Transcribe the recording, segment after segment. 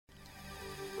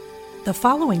The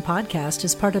following podcast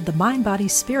is part of the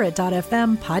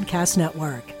MindBodySpirit.fm podcast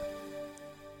network.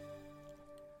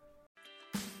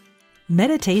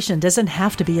 Meditation doesn't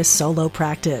have to be a solo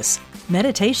practice.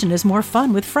 Meditation is more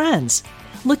fun with friends.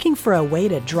 Looking for a way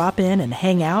to drop in and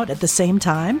hang out at the same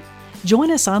time? Join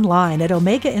us online at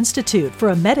Omega Institute for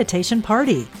a meditation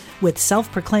party with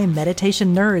self-proclaimed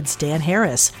meditation nerds Dan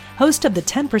Harris, host of the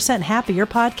 10% Happier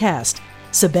podcast,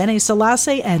 Sabene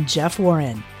Selassie, and Jeff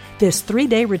Warren. This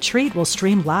 3-day retreat will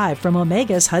stream live from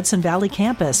Omega's Hudson Valley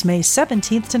campus May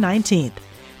 17th to 19th.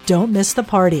 Don't miss the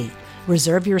party.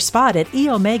 Reserve your spot at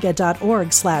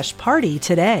eomega.org/party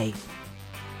today.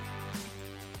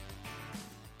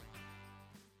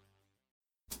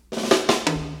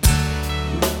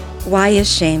 Why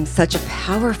is shame such a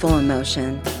powerful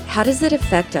emotion? How does it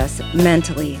affect us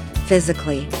mentally,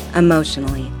 physically,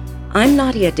 emotionally? I'm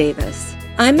Nadia Davis.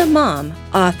 I'm a mom,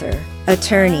 author,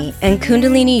 attorney, and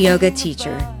Kundalini yoga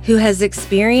teacher who has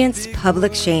experienced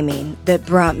public shaming that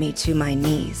brought me to my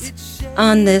knees.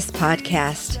 On this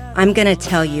podcast, I'm going to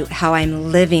tell you how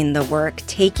I'm living the work,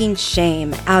 taking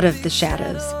shame out of the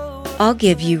shadows. I'll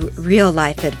give you real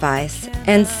life advice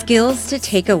and skills to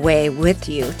take away with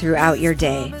you throughout your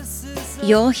day.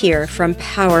 You'll hear from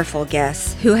powerful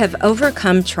guests who have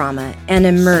overcome trauma and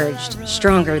emerged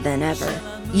stronger than ever.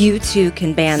 You too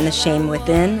can ban the shame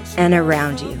within and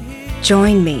around you.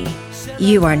 Join me.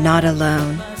 You are not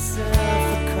alone.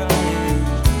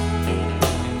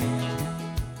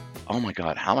 Oh my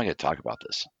God, how am I going to talk about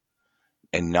this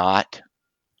and not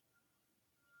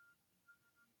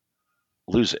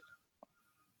lose it?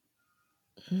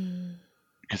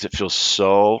 Because it feels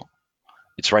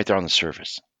it's right there on the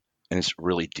surface and it's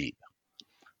really deep.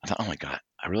 I thought, oh my God,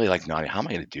 I really like Nadia. How am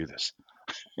I going to do this?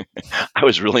 I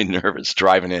was really nervous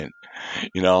driving in,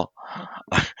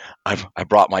 I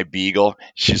brought my beagle.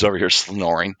 She's over here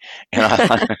snoring. And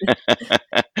I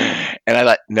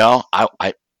thought, no,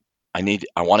 I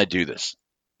want to do this.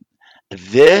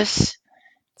 This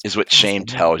is what shame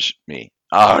tells me.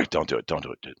 Oh, don't do it. Don't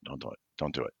do it, dude.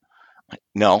 Don't do it.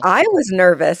 No. I was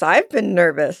nervous. I've been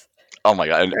nervous. Oh my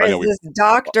God. This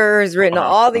doctor has written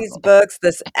all these books,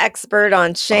 this expert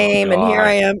on shame, and here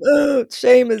I am. Oh,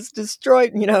 shame is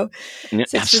destroyed, So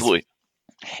absolutely.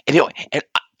 And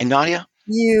Nadia?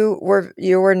 You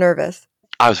were nervous.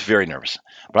 I was very nervous.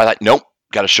 But I thought, nope,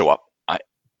 got to show up.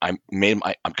 I'm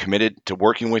committed to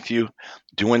working with you,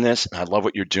 doing this, and I love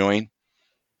what you're doing.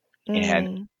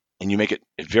 And you make it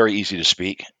very easy to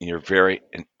speak. And you're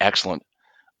an excellent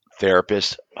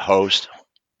therapist, host,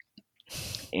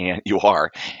 and you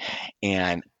are.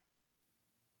 And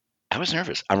I was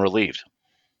nervous. I'm relieved.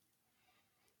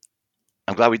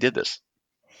 I'm glad we did this.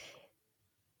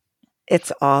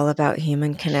 It's all about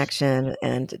human connection.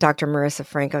 And Dr. Marissa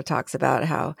Franco talks about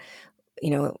how,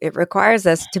 it requires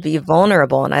us to be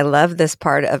vulnerable. And I love this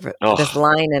part of this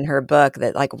line in her book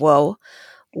that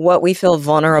what we feel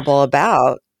vulnerable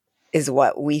about is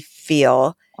what we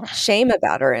feel shame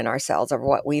about or in ourselves, or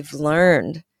what we've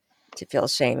learned to feel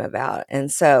shame about. And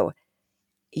so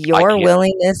your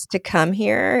willingness to come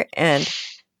here and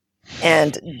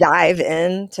dive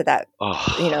into that,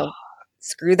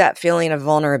 screw that feeling of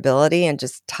vulnerability and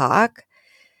just talk,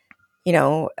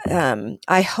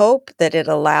 I hope that it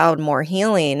allowed more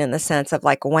healing in the sense of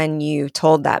like when you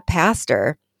told that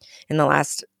pastor in the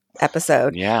last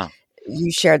episode,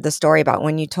 you shared the story about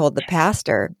when you told the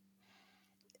pastor,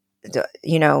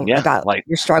 about like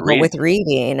your struggle with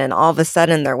reading, and all of a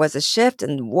sudden there was a shift.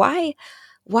 And why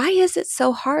is it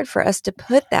so hard for us to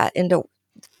put that into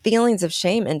feelings of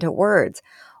shame into words?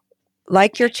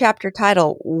 Like your chapter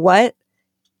title, what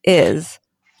is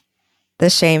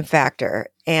the shame factor?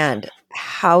 And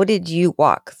how did you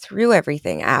walk through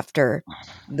everything after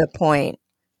the point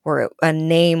where a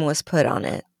name was put on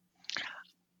it?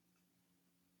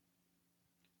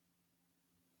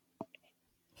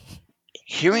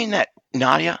 Hearing that,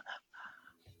 Nadia,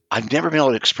 I've never been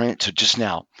able to explain it to just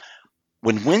now.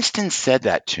 When Winston said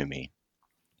that to me,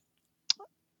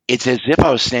 it's as if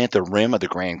I was standing at the rim of the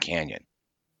Grand Canyon.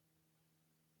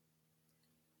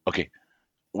 Okay,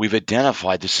 we've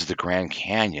identified this is the Grand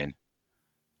Canyon.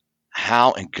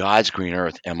 How in God's green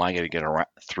earth am I going to get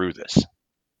through this?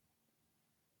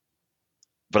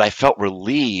 But I felt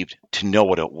relieved to know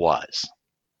what it was.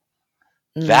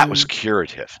 That was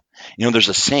curative. There's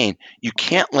a saying, you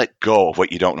can't let go of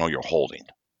what you don't know you're holding.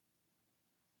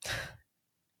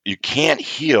 You can't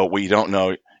heal what you don't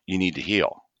know you need to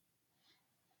heal.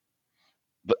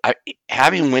 But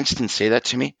having Winston say that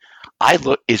to me, I'm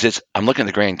looking at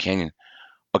the Grand Canyon.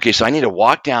 Okay, so I need to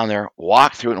walk down there,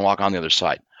 walk through it, and walk on the other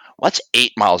side. Well, that's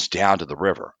 8 miles down to the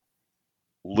river.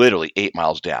 Literally 8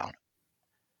 miles down.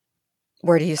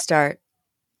 Where do you start?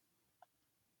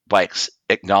 by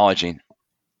acknowledging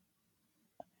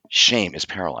shame is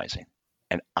paralyzing,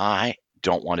 and I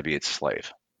don't want to be its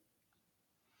slave.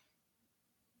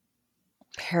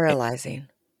 It, Paralyzing.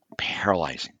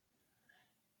 paralyzing,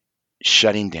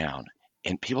 shutting down.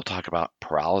 And people talk about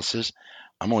paralysis.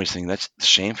 I'm always thinking that's the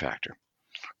shame factor.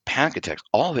 Panic attacks,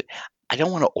 all of it. I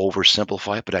don't want to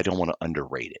oversimplify it, but I don't want to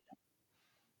underrate it.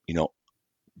 You know,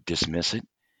 dismiss it.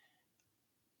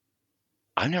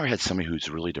 I've never had somebody who's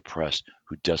really depressed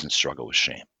who doesn't struggle with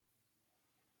shame,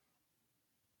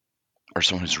 or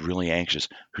someone who's really anxious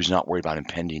who's not worried about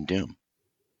impending doom.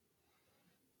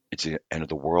 It's the end of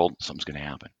the world. Something's going to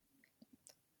happen.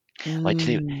 Like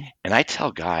today, Mm, and I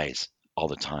tell guys all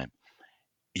the time,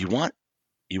 you want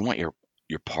your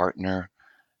partner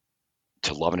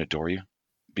to love and adore you,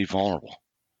 be vulnerable.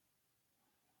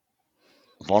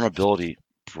 Vulnerability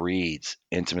breeds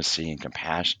intimacy and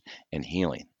compassion and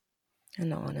healing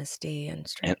and honesty and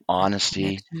and strength and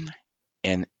honesty. connection.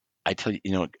 And I tell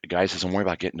you, guys, doesn't worry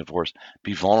about getting divorced.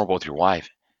 Be vulnerable with your wife,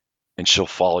 and she'll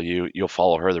follow you. You'll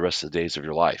follow her the rest of the days of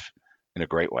your life in a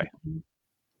great way. Mhm.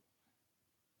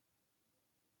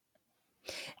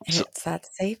 And So it's that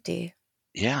safety,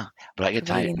 yeah, but I got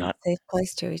to tell you, providing that not. safe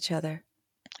place to each other.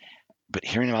 But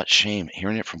hearing about shame,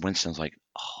 hearing it from Winston's like,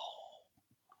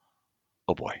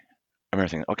 oh boy. I remember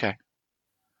thinking, okay,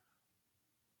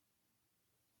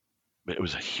 but it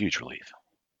was a huge relief,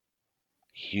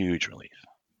 huge relief.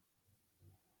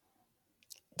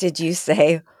 Did you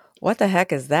say, "What the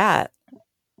heck is that?"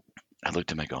 I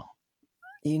looked at him,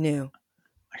 You knew.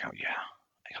 yeah,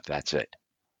 that's it.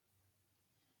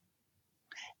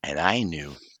 And I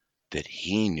knew that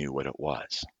he knew what it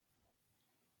was.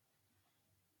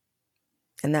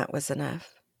 And that was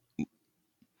enough.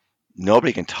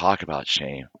 Nobody can talk about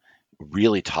shame,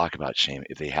 really talk about shame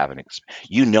if they haven't.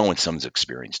 When someone's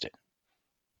experienced it.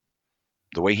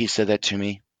 The way he said that to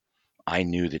me, I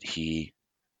knew that he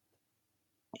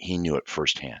knew it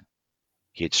firsthand.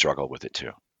 He had struggled with it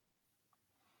too,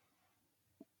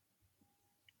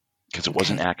 because it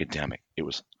wasn't Okay. academic. It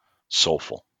was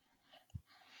soulful.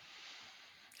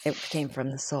 It came from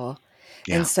the soul.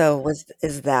 And Yeah. so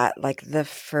is that like the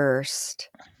first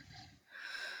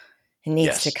it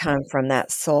needs to Yes. come from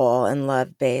that soul and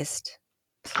love-based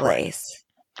Correct. place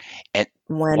And a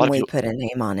when lot of we people, put a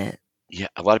name on it. yeah,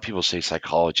 a lot of people say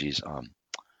psychology's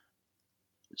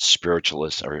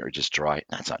spiritualist or just dry.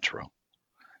 That's not true.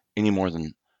 Any more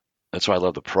than that's why I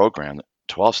love the program,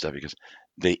 12 step, because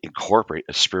they incorporate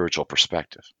a spiritual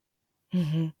perspective.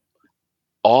 Mhm.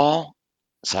 All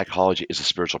psychology is a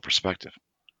spiritual perspective.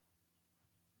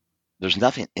 There's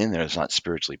nothing in there that's not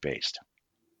spiritually based.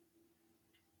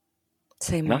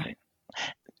 Say more. Nothing.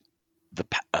 The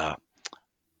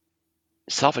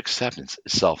self acceptance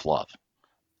is self love.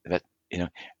 That you know,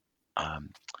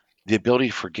 um, the ability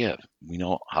to forgive. We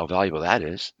know how valuable that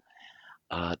is.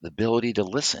 The ability to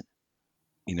listen.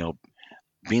 You know,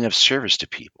 being of service to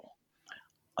people.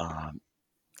 Um,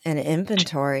 And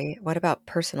inventory, what about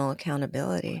personal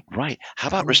accountability? right. How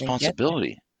about Didn't even get there.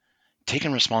 responsibility?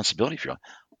 Taking responsibility for your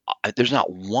life. There's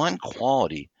not one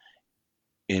quality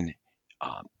in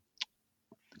uh,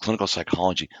 clinical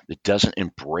psychology that doesn't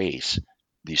embrace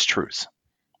these truths.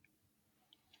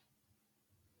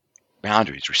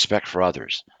 Boundaries, respect for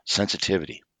others,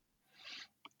 sensitivity,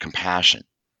 compassion,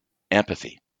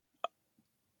 empathy.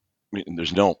 I mean,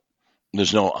 there's no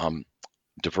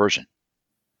diversion,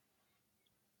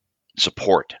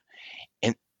 support.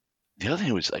 And the other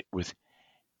thing was like with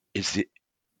is the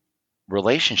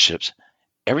relationships.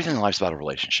 Everything in life's about a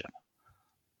relationship.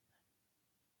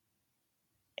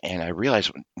 And I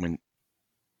realized when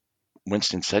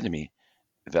Winston said to me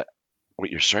that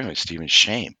what you're struggling with, Stephen, is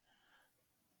shame.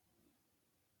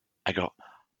 I go,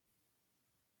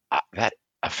 that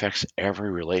affects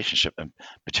every relationship, and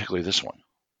particularly this one,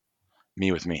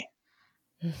 me with me.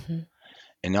 Mhm.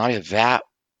 And now that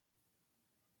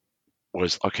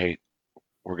was okay.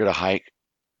 We're gonna hike.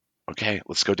 Okay,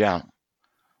 let's go down.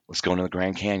 Let's go into the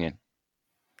Grand Canyon.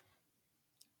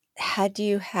 Had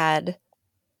you had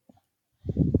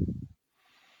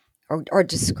or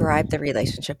describe the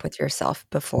relationship with yourself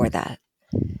before that?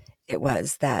 It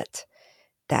was that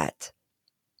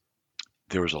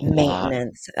There was a lot.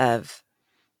 maintenance of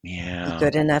be Yeah,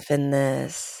 good enough in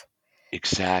this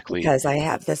exactly. because I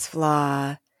have this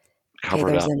flaw. Okay, Covered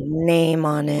there's up. a name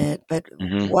on it, but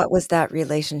Hmm. what was that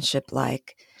relationship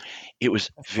like It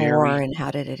was before very. and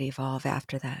how did it evolve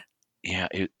after that? Yeah.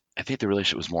 I think the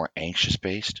relationship was more anxious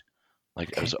based.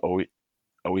 Like I Okay. was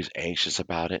always anxious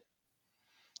about it.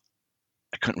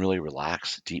 I couldn't really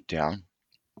relax deep down.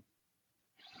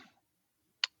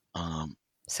 Um,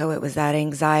 So it was that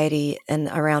anxiety, and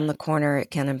around the corner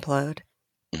it can implode.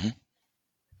 Mhm.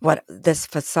 What, this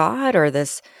facade, or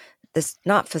this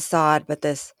not facade, but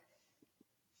that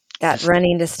This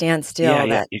running to stand Yeah, still,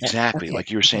 yeah, that exactly, okay,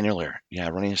 like you were okay. saying earlier. Yeah,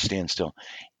 running a standstill,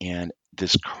 and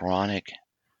this chronic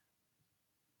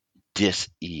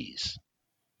dis-ease,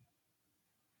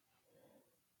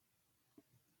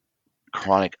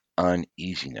 chronic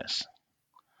uneasiness.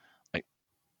 Like,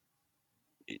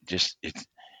 it's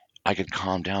I could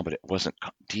calm down, but it wasn't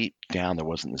deep down, there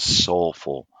wasn't this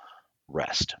soulful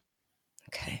rest.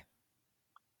 Okay.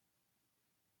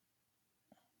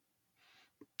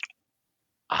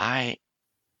 I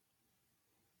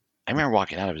I remember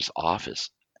walking out of his office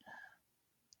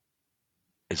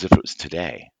as if it was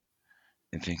today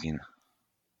and thinking,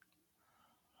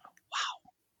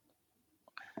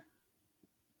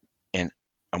 and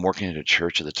I'm working at a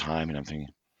church at the time, and I'm thinking,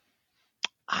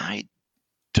 I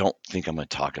don't think I'm going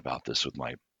to talk about this with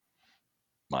my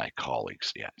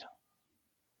colleagues yet,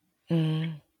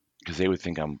 Mm. because they would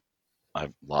think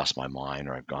I've lost my mind,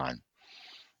 or I've gone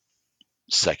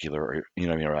secular, or what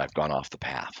I mean, or I've gone off the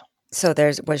path. So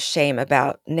there was shame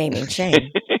about naming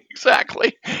shame.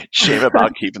 Exactly. Shame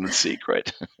about keeping the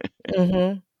secret.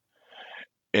 Mhm.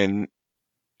 And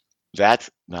that's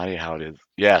not how it is.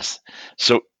 Yes.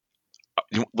 So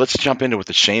let's jump into what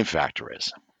the shame factor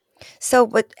is. So,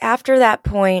 but after that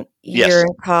point, you're Yes.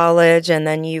 in college, and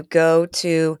then you go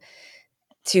to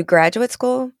graduate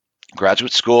school?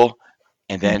 Graduate school,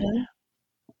 and then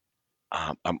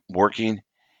Mhm. I'm working.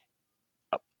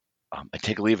 I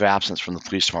take a leave of absence from the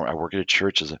police department. I work at a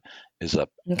church as a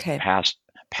Okay.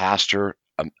 pastor,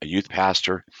 a youth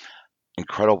pastor.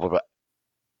 Incredible, but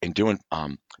in doing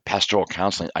pastoral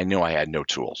counseling, I knew I had no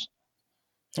tools.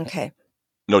 Okay.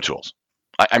 No tools.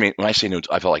 I mean, when I say no,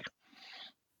 I felt like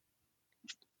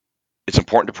it's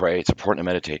important to pray, it's important to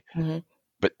meditate, Mhm.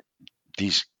 but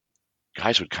these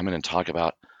guys would come in and talk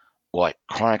about, well, I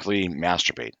chronically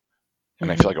masturbate,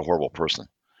 and I feel Mhm. like a horrible person.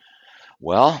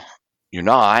 Well, you're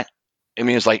not. I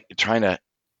mean, it's like trying to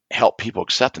help people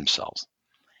accept themselves.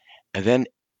 And then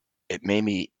it made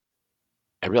me,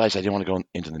 I realized I didn't want to go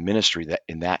into the ministry that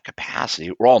in that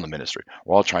capacity. We're all in the ministry.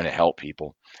 We're all trying to help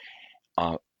people.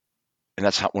 Uh, and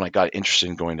that's how, when I got interested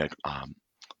in going to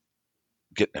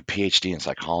getting a PhD in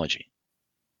psychology.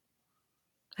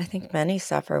 I think many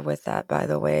suffer with that, by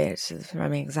the way. It's just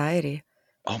from anxiety.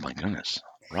 Oh my goodness.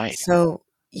 Right. So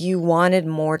you wanted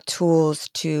more tools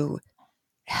to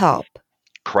help.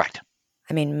 Correct.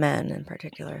 I mean, men in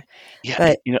particular. Yeah.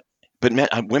 But But men,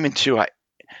 women too.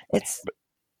 it's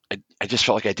I just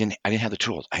felt like I didn't have the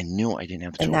tools. I knew I didn't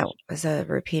have the and that tools. was a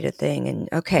repeated thing. And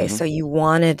okay, Hmm. so you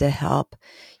wanted to help.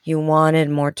 You wanted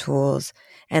more tools,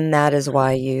 and that is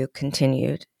why you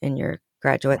continued in your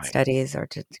graduate Right. studies, or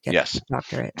to get Yes. the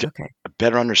doctorate. To Okay. a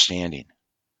better understanding.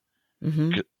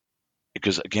 Mhm.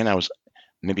 Because again, I was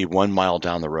maybe 1 mile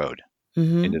down the road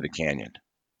into Mhm. the canyon,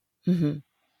 Mhm.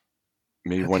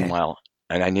 maybe one Okay. mile,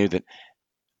 and I knew that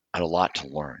I had a lot to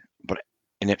learn.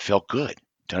 And it felt good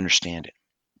to understand it.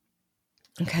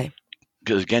 Okay.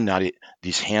 Because again, now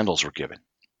these handles were given.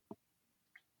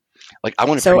 Like I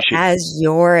want to So appreciate. as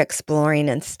you're exploring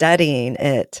and studying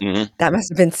it, Hmm. that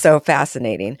must have been so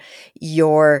fascinating.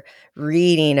 You're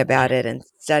reading about it and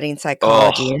studying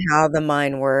psychology Oh, and how the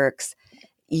mind works.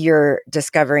 You're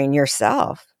discovering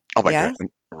yourself. oh my God. Yes?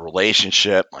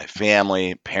 Relationship, my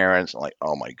family, parents. I'm like,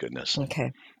 oh my goodness,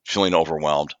 Okay. feeling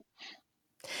overwhelmed.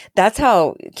 That's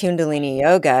how Kundalini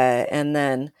yoga and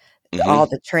then Hmm. all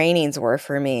the trainings were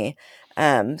for me.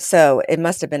 So it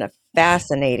must have been a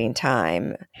fascinating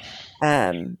time.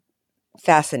 Um,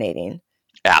 fascinating.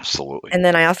 Absolutely. And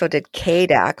then I also did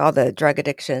KDAC, all the drug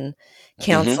addiction Hmm.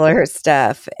 counselor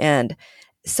stuff. And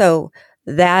so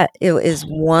that it is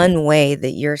one way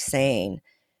that you're saying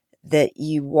that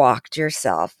you walked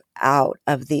yourself out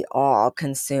of the all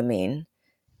consuming,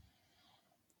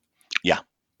 Yeah.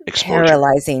 Exposure.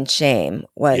 paralyzing shame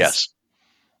was Yes.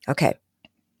 okay.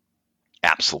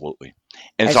 Absolutely.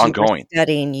 And it's As you were ongoing.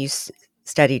 studying,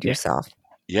 studied Yeah. yourself.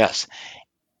 Yes.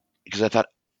 Because I thought,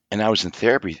 and I was in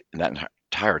therapy that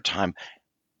entire time,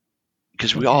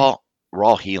 because Okay. we're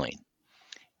all healing,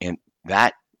 and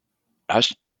that I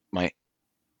was my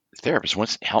therapist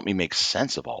once helped me make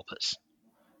sense of all this.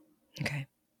 Okay.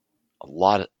 A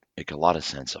lot of Make a lot of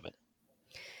sense of it.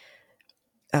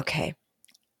 Okay.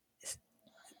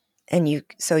 And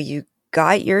so you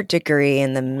got your degree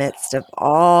in the midst of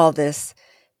all this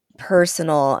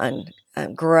personal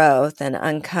growth and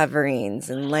uncoverings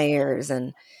and layers.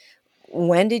 And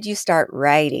when did you start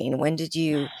writing? When did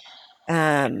you?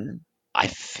 I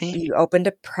think You opened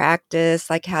a practice.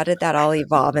 Like, how did that all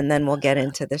evolve? And then we'll get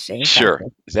into the shame sure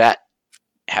factor. that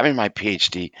having my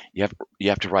PhD, you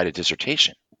have to write a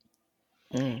dissertation.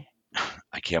 Mm.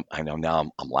 I know now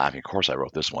I'm laughing. Of course, I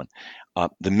wrote this one.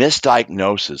 The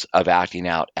misdiagnosis of acting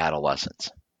out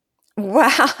adolescents.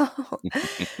 Wow.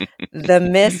 The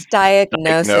misdiagnosis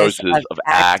Diagnosis of of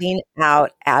act. acting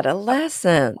out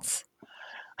adolescence.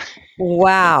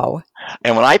 Wow.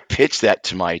 And when I pitched that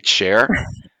to my chair,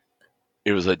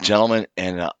 it was a gentleman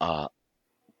and a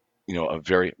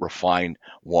very refined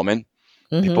woman.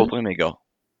 They both Mhm. look at me and go,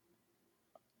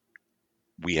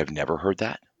 "We have never heard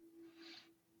that.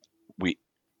 We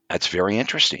That's very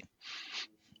interesting,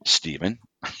 Stephen.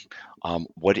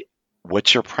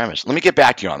 What's your premise? Let me get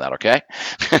back to you on that, okay?"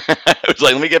 It was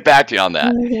like, "Let me get back to you on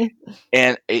that." Mhm.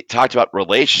 And it talked about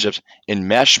relationships,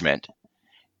 enmeshment,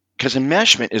 because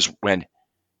enmeshment is when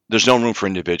there's no room for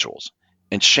individuals.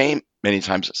 And shame many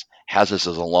times has us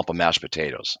as a lump of mashed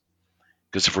potatoes.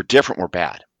 Because if we're different, we're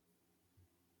bad.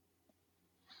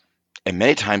 And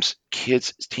many times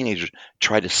kids, teenagers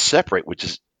try to separate, which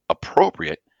is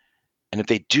appropriate. And if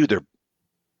they do,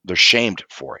 they're shamed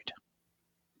for it.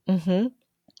 Mhm.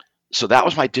 So that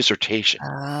was my dissertation. The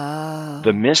Oh,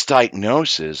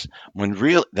 misdiagnosis, when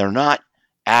real they're not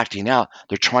acting out,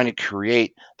 they're trying to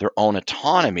create their own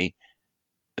autonomy,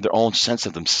 their own sense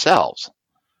of themselves,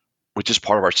 which is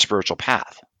part of our spiritual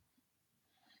path.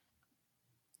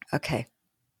 okay.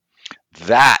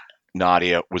 That,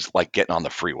 Nadia, was like getting on the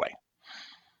freeway.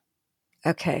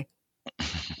 Okay.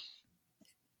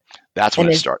 That's when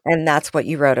And it started. that's what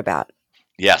you wrote about.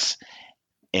 Yes,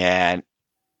 and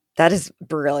That is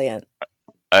brilliant.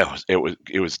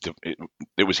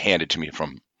 it was handed to me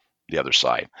from the other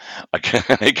side.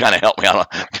 They kind of helped me out.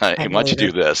 Kind of, I hey, why don't you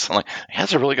believe do it. this? I'm like, hey,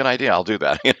 that's a really good idea. I'll do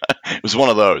that. It was one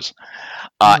of those.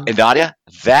 Mhm. And Nadia,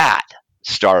 that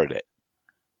started it.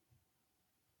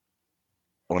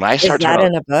 When I Is started talking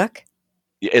that about in a book?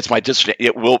 it's my dissertation,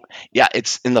 it will. Yeah,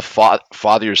 it's in the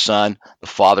father your son, the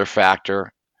father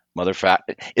factor, mother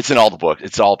factor. It's in all the books.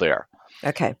 It's all there.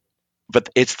 Okay. But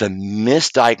it's the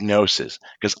misdiagnosis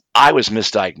because I was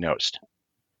misdiagnosed.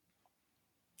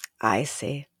 I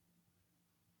see.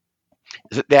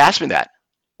 They asked me that.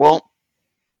 Well,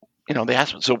 they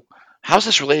asked me, so how's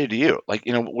this related to you? Like,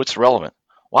 what's relevant?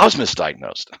 Well, I was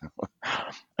misdiagnosed.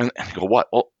 And I go, what?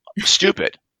 Well,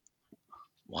 stupid.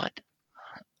 What?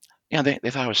 Yeah, they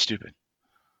thought I was stupid.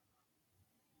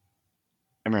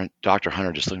 I remember Dr.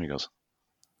 Hunter just looked at me and goes,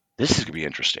 this is going to be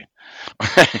interesting.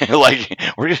 Like,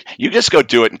 you just go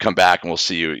do it and come back and we'll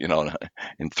see you,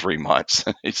 in 3 months.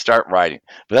 You start writing.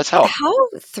 But that's how, How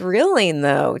thrilling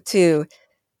though to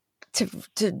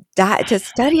to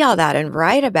study all that and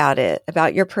write about it,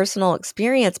 about your personal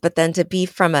experience, but then to be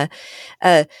from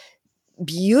a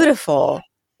beautiful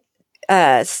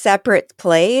separate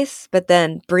place, but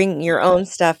then bring your own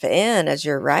stuff in as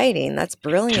you're writing. That's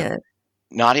brilliant.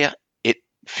 Nadia, it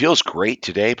feels great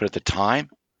today, but at the time,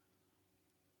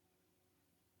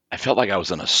 I felt like I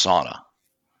was in a sauna,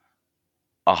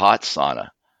 a hot sauna.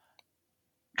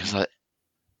 Because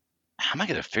how am I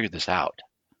going to figure this out?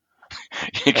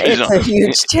 Because It's a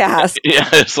huge task. yeah,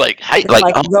 it's like, hey, It's like,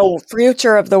 like the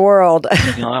future of the world.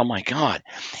 oh my god,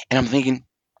 and I'm thinking,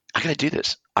 I got to do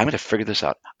this. I'm going to figure this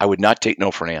out. I would not take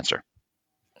no for an answer,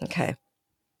 Okay.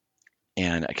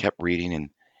 and I kept reading, and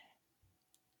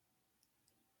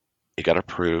it got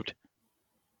approved,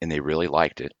 and they really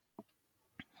liked it.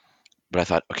 But I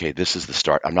thought, okay, this is the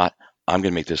start. I'm going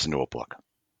to make this into a book.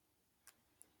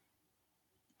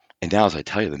 And now, as I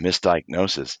tell you, the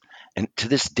misdiagnosis, and to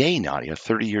this day, Nadia,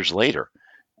 30 years later,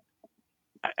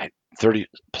 30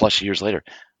 plus years later,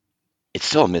 it's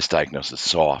still a misdiagnosis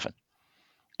so often.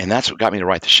 And that's what got me to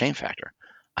write The Shame Factor.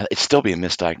 It's still being There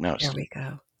misdiagnosed. we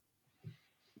go.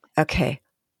 Okay.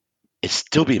 It's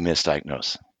still being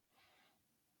misdiagnosed.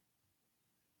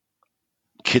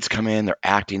 Kids come in, they're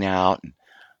acting out,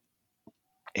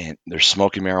 and they're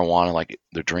smoking marijuana like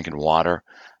they're drinking water.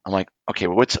 I'm like, okay,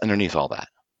 well, what's underneath all that?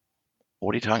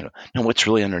 What are you talking about? No, what's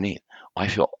really underneath? I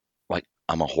feel like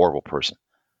I'm a horrible person.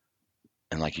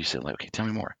 And like you said, like, okay, tell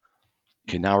me more.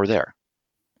 Okay, now we're there.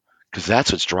 Because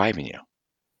that's what's driving you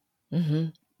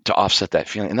Mhm. to offset that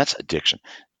feeling. And that's addiction.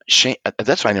 Shame.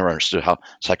 That's why I never understood how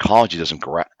psychology doesn't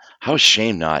grab. How is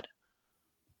shame not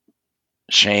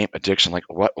shame, addiction? Like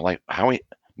what? Like how are we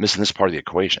missing this part of the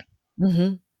equation?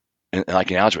 Mhm. And like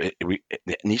in algebra,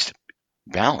 it needs to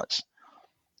balance.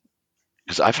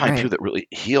 Because I find Right. people that really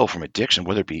heal from addiction,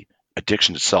 whether it be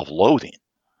addiction to self-loathing,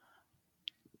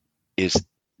 is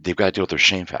they've got to deal with their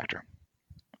shame factor.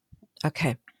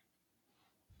 Okay.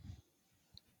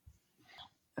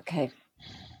 Okay.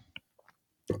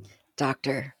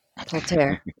 Dr.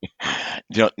 Poulter.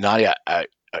 Nadia,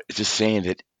 just saying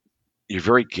that you're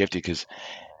very gifted because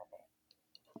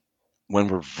when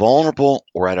we're vulnerable,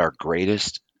 we're at our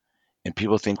greatest, and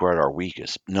people think we're at our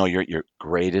weakest. No, you're at your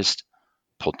greatest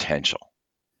potential.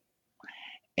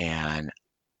 And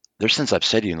there's things I've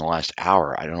said to you in the last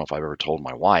hour. I don't know if I've ever told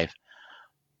my wife.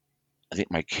 I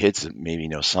think my kids maybe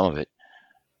know some of it.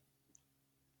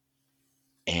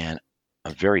 And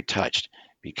I'm very touched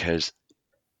because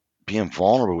being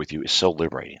vulnerable with you is so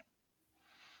liberating.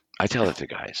 I tell that to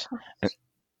guys.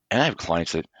 And I have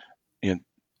clients that, you know,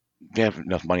 they have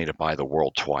enough money to buy the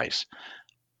world twice.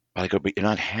 But I go, but you're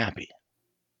not happy.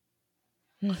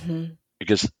 Mm-hmm.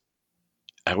 Because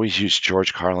I always use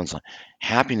George Carlin's line,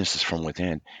 happiness is from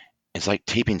within. It's like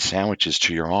taping sandwiches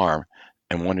to your arm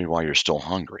and wondering why you're still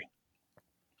hungry.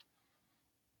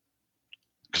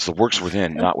 Because the work's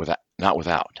within, not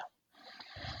without.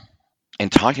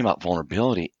 And talking about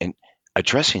vulnerability and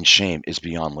addressing shame is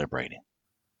beyond liberating.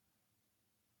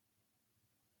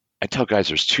 I tell guys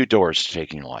there's two doors to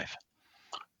taking your life.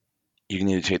 You can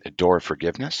either take the door of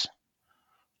forgiveness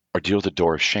or deal with the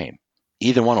door of shame.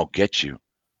 Either one will get you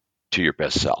to your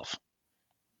best self.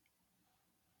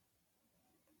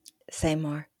 Say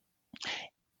more.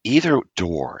 Either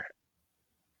door,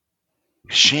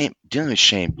 dealing with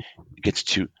shame gets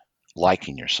to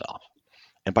liking yourself.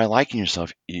 And by liking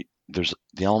yourself, there's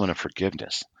the element of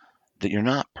forgiveness that you're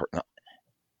not.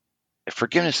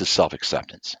 Forgiveness is self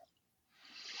acceptance.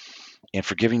 And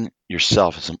forgiving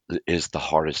yourself is the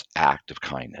hardest act of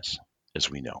kindness, as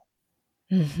we know.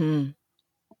 Mm-hmm.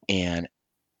 And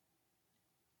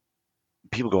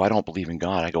people go, I don't believe in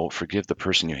God. I go, forgive the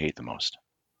person you hate the most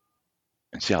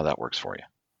and see how that works for you.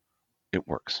 It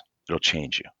works, it'll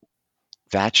change you.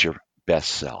 That's your best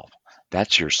self.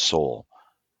 That's your soul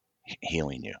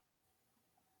healing you,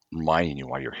 reminding you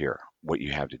why you're here, what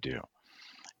you have to do.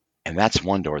 And that's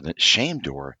one door. The shame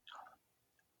door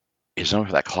is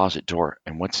over that closet door,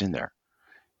 and what's in there?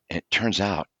 And it turns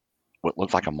out what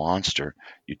looked like a monster,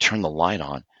 you turn the light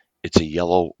on, it's a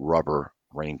yellow rubber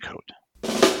raincoat.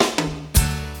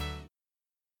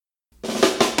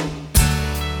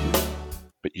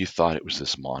 But you thought it was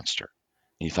this monster.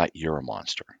 And you thought you're a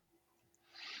monster.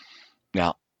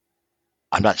 Now,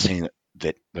 I'm not saying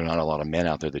that there are not a lot of men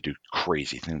out there that do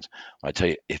crazy things. I tell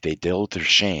you, if they deal with their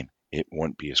shame, it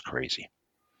wouldn't be as crazy.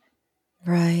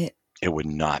 Right. It would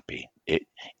not be.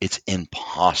 It's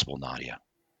impossible, Nadia.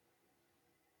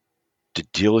 To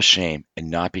deal with shame and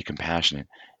not be compassionate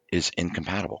is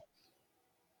incompatible.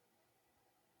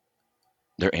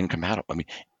 They're incompatible. I mean,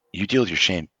 you deal with your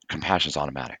shame, compassion is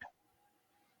automatic.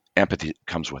 Empathy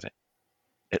comes with it.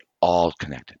 It all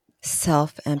connected.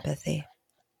 Self-empathy.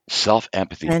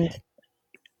 Self-empathy. And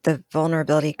the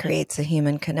vulnerability creates a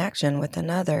human connection with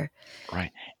another.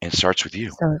 Right. And it starts with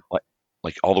you. So,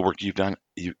 Like all the work you've done,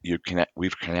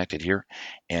 we've connected here,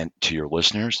 and to your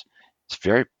listeners,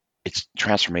 it's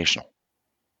transformational.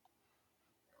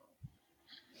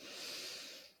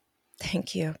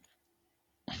 thank you.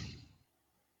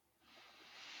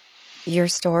 Your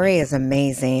story is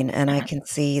amazing, and I can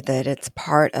see that it's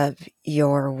part of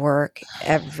your work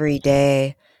every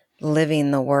day, living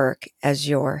the work as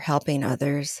you're helping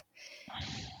others.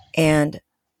 And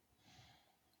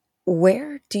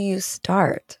where do you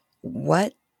start?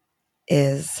 What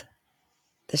is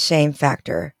the shame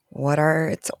factor? What are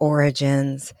its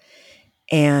origins?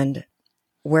 And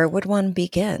where would one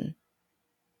begin?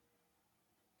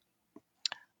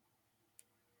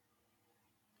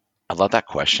 I love that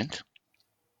question.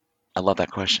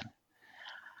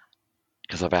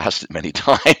 Because I've asked it many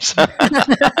times. I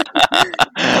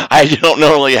don't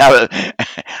normally have it.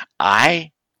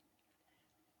 I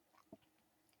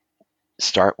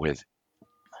start with,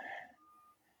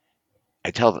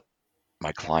 I tell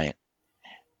my client,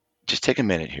 just take a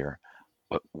minute here.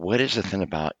 What is the thing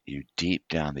about you deep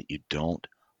down that you don't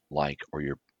like, or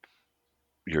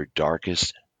your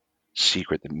darkest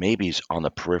secret that maybe is on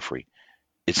the periphery?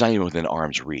 It's not even within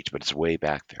arm's reach, but it's way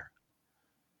back there.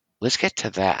 Let's get to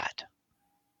that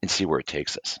and see where it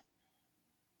takes us.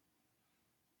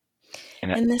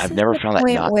 And And this I've is never the found that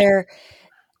point where,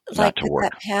 not like to with work.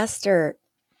 that pastor,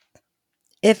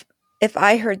 if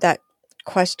I heard that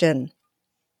question,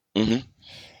 Mm-hmm.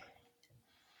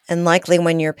 and likely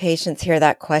when your patients hear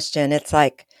that question, it's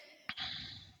like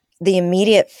the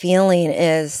immediate feeling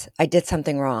is, I did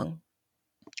something wrong.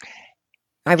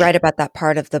 I write about that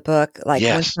part of the book, like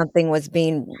when Yes. something was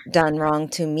being done wrong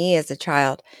to me as a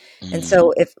child. And Mm-hmm.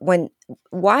 so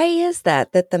why is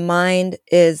that the mind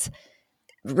is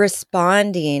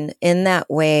responding in that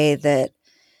way, that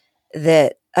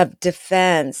of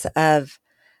defense, of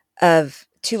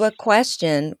to a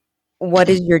question, what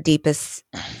is your deepest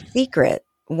secret,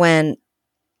 when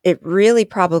it really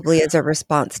probably is a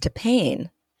response to pain?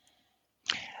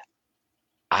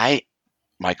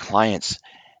 My clients,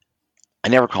 I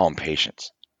never call them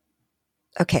patients.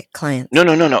 Okay, No, clients.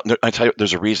 no, no, no. I tell you,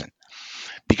 there's a reason.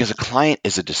 Because a client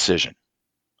is a decision,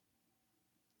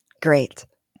 Great.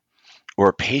 or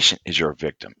a patient is your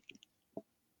victim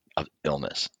of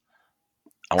illness.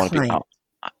 I want to be. Client.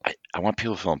 I want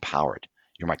people to feel empowered.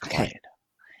 You're my Okay. client,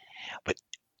 but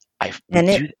we And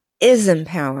it do is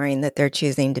empowering that they're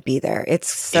choosing to be there.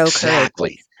 It's so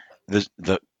exactly. courageous.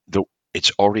 The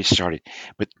it's already started.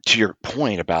 But to your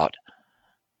point about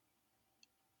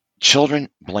children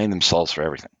blame themselves for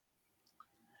everything,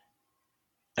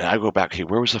 and I go back. Hey,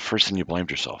 where was the first thing you blamed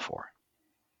yourself for?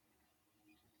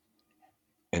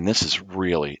 And this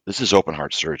is open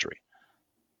heart surgery.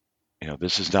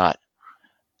 This is not.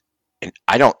 And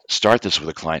I don't start this with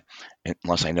a client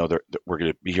unless I know that we're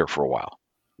going to be here for a while.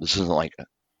 This isn't like a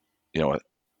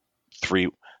three,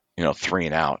 3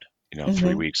 and out,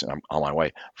 3 weeks and I'm on my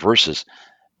way. Versus,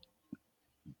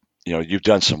 you've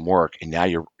done some work and now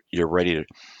you're ready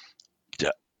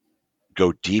to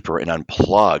go deeper and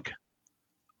unplug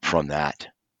from that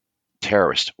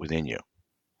terrorist within you,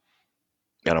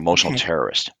 that emotional Okay.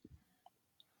 terrorist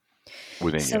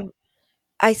within you. So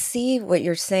I see what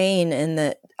you're saying, in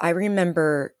that I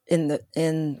remember in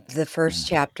the first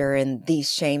chapter in the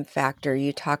shame factor,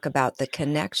 you talk about the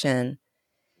connection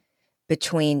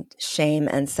between shame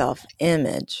and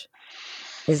self-image.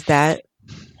 Is that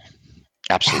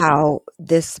Absolutely. how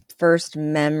this first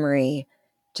memory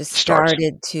just Starts.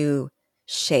 started to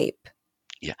shape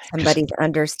Yeah. Because, somebody's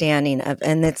understanding of,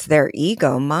 and it's their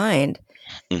ego mind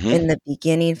in hmm the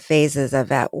beginning phases of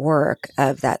that work,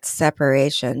 of that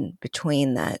separation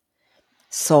between that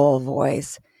soul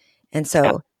voice. And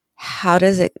so how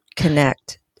does it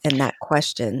connect in that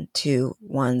question to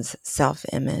one's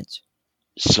self-image?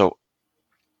 so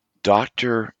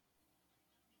Dr.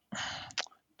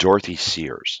 Dorothy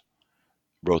Sears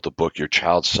wrote the book, Your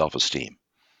Child's Self-Esteem.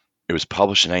 It was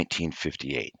published in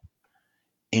 1958.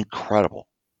 Incredible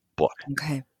book.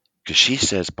 Okay. Because she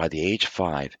says by the age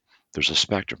 5, there's a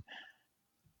spectrum.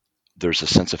 There's a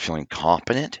sense of feeling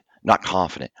competent, not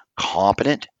confident,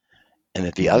 competent, and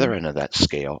at the Mhm. other end of that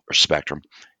scale or spectrum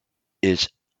is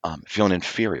feeling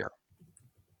inferior.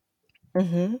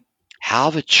 Mhm. How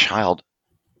the child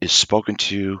is spoken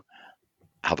to,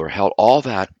 how they're held, all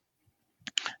that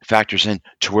factors in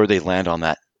to where they land on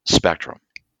that spectrum.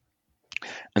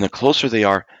 And the closer they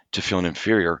are to feeling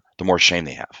inferior, the more shame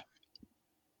they have.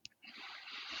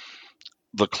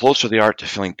 The closer they are to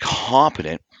feeling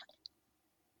competent,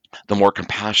 the more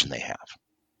compassion they have.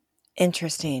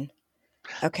 Interesting.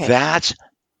 Okay. That's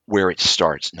where it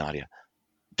starts, Nadia.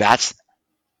 That's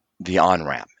the on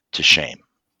ramp to shame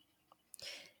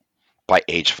by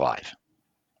age 5.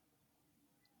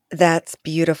 That's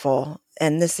beautiful.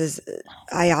 And this is,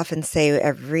 I often say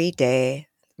every day,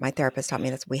 my therapist taught me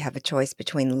this, we have a choice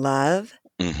between love,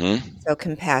 Mm-hmm. so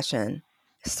compassion,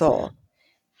 soul,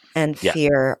 and Yeah.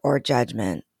 fear or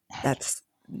judgment. That's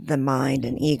the mind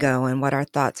and ego and what our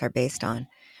thoughts are based on.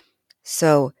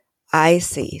 So I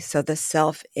see. So the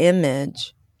self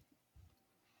image,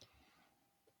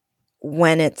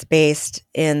 when it's based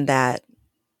in that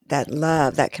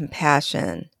love, that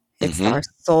compassion, it's Mm-hmm. our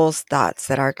soul's thoughts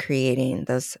that are creating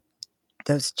those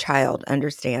child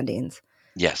understandings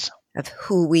Yes. of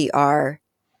who we are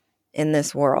in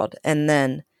this world. And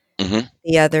then Mm-hmm.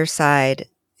 the other side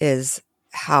is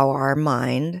how our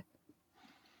mind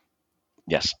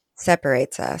Yes.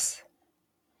 separates us.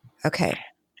 Okay.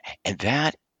 And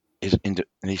that is and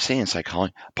they say in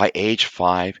psychology, by age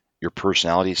 5, your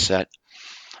personality is set.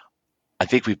 I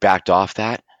think we've backed off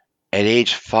that. At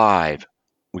age 5,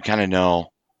 we kind of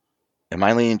know, am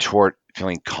I leaning toward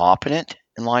feeling competent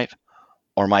in life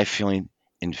or am I feeling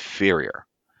inferior?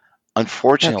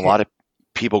 Unfortunately, a Okay. lot of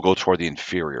people go toward the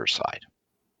inferior side.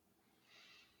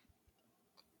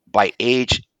 By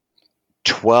age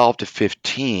 12 to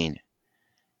 15,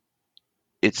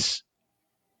 it's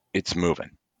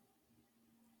moving.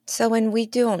 So when we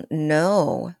don't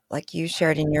know, like you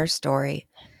shared in your story,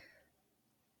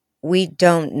 we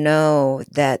don't know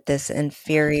that this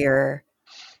inferior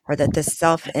or that this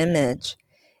self image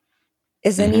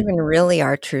isn't Hmm. even really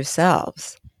our true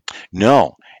selves.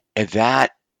 No, and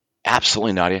that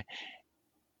absolutely, Nadia,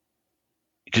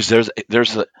 because there's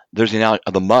the analogy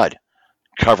of the mud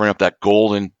covering up that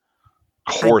golden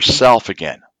I core see. self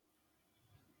again.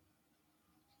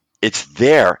 It's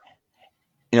there.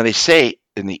 They say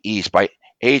in the East by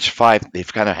age 5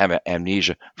 they've kind of have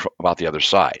amnesia about the other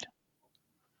side.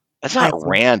 That's I not see.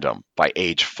 random by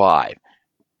age 5.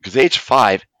 Because age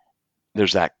 5,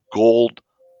 there's that gold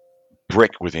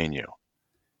brick within you.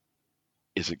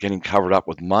 Is it getting covered up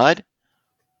with mud,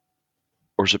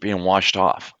 or is it being washed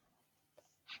off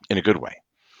in a good way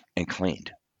and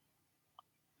cleaned?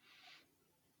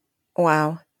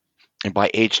 Wow. And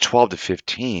by age 12 to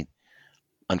 15,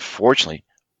 unfortunately,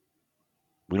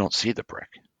 we don't see the brick.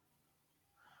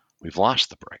 We've lost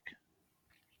the brick.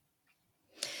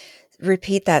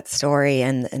 Repeat that story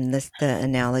and the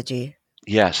analogy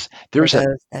Yes, for there's a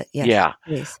those that, yes, yeah.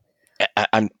 please.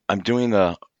 I'm doing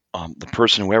the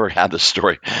person whoever had the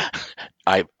story.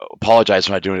 I apologize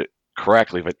for not doing it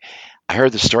correctly, but I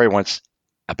heard the story once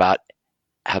about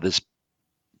how this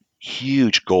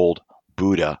huge gold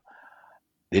Buddha.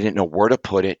 They didn't know where to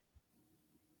put it.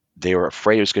 They were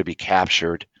afraid it was going to be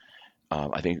captured.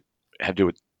 I think it had to do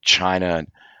with China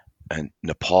and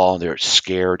Nepal. They were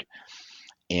scared,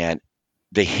 and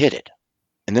they hid it.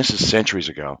 And this is centuries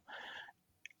ago.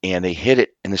 And they hid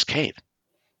it in this cave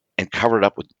and covered it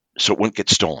up with so it wouldn't get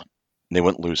stolen. And they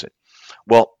wouldn't lose it.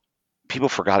 Well, people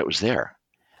forgot it was there.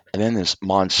 And then this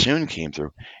monsoon came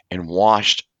through and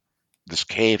washed this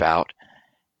cave out.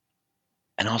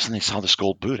 And all of a sudden they saw this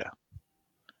gold Buddha.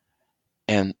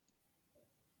 And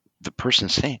the person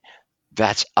saying,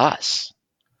 that's us.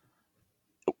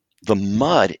 The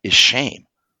mud is shame.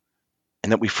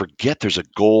 And that we forget there's a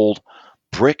gold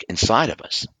brick inside of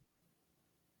us.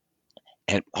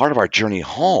 And part of our journey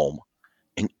home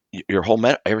and your whole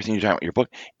everything you're talking about in your book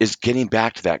is getting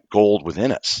back to that gold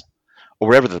within us, or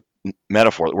whatever the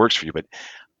metaphor that works for you. But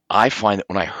I find that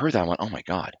when I heard that, I went, "Oh my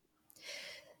God,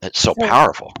 that's so So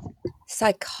powerful."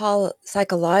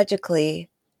 psychologically,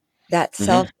 that Hmm.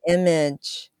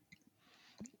 self-image,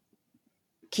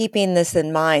 keeping this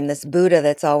in mind, this Buddha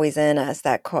that's always in us,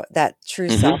 that true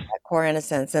self, Hmm. that core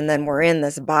innocence, and then we're in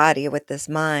this body with this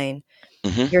mind.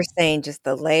 Hmm. You're saying just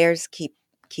the layers keep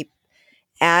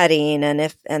adding, and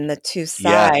the two Yes.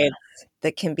 sides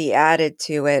that can be added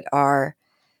to it are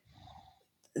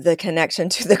the connection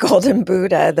to the golden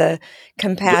Buddha, the The,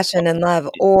 compassion and love,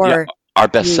 yeah, or our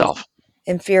best the self.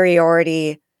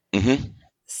 inferiority, Hmm.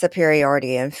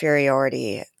 superiority,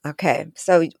 inferiority. Okay.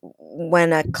 So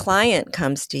when a client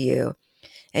comes to you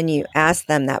and you ask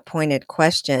them that pointed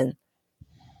question,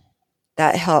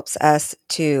 that helps us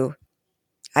to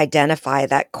identify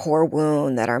that core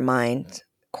wound that our mind,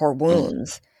 core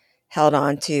wounds held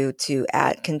on to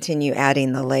continue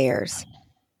adding the layers.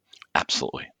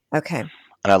 Absolutely. Okay.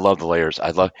 And I love the layers.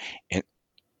 And,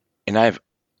 and I have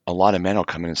a lot of men who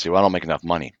come in and say, "Well, I don't make enough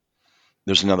money."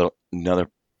 There's another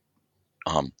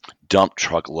um, dump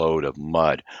truck load of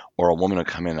mud, or a woman will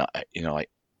come in.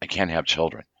 I can't have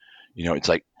children. It's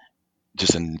like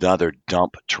just another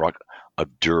dump truck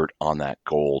of dirt on that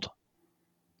gold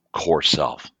core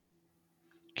self.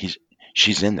 He's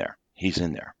she's in there. He's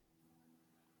in there,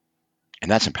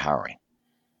 and that's empowering.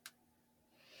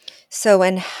 So,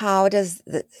 and how does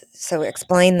so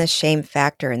explain the shame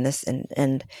factor in this,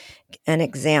 and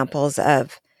examples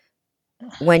of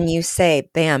when you say,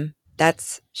 bam,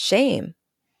 that's shame.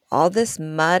 All this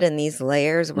mud and these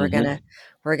layers, Hmm.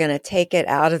 we're gonna take it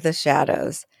out of the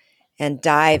shadows and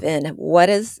dive in. What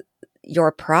is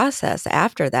your process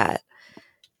after that?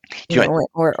 You know,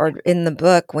 Or in the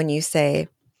book when you say,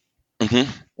 hmm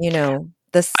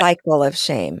the cycle of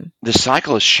shame. the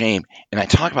cycle of shame, and I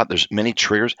talk about there's many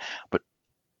triggers, but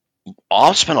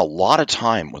I'll spend a lot of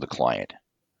time with a client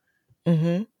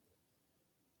Mm-hmm.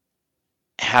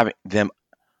 having them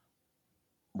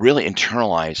really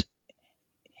internalize.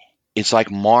 It's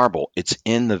like marble. It's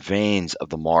in the veins of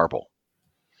the marble.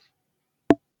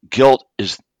 Guilt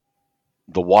is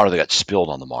the water that got spilled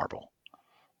on the marble.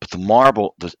 But the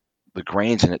marble, the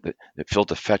grains in it that feel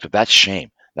defective, that's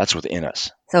shame. That's within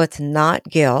us. So it's not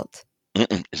guilt.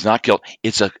 It's not guilt.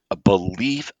 It's a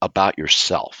belief about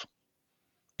yourself.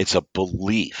 It's a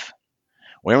belief.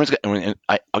 I'll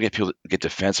get people to get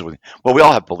defensive with me. Well, we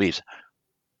all have beliefs.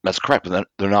 That's correct, but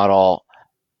they're not all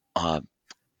uh,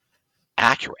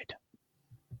 accurate.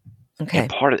 And Okay.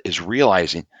 part of it is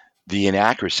realizing the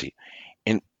inaccuracy.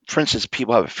 And for instance,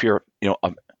 people have a fear,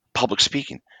 of public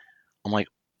speaking. I'm like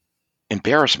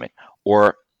embarrassment,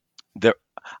 or there.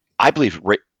 I believe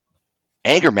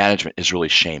anger management is really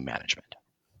shame management,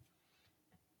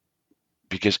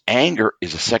 because anger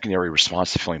is a secondary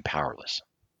response to feeling powerless.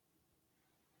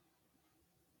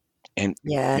 And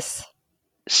Yes.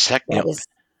 sec, That is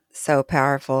so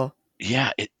powerful.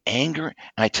 yeah, anger.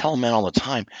 And I tell men all the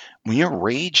time, when you're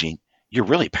raging, you're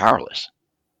really powerless,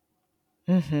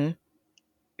 Mm-hmm.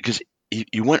 because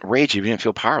you wouldn't rage if you didn't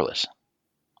feel powerless.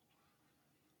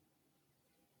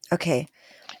 Okay.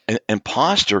 An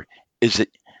imposter is that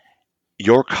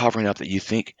you're covering up that you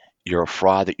think you're a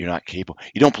fraud, that you're not capable.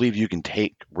 You don't believe you can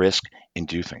take risk and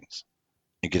do things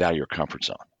and get out of your comfort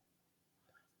zone.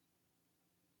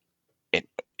 And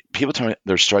people tell me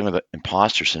they're struggling with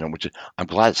imposter syndrome, which I'm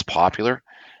glad it's popular.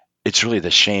 It's really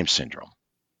the shame syndrome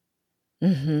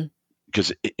Mm-hmm.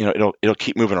 because it'll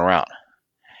keep moving around.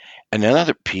 And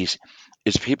another piece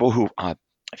is people who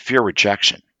fear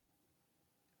rejection.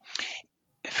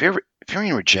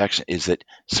 Fearing rejection is that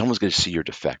someone's going to see you're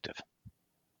defective.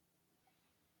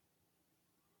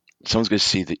 Someone's going to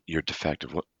see that you're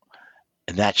defective,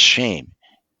 and that's shame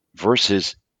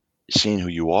versus seeing who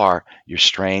you are, your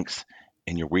strengths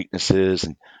and your weaknesses,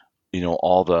 and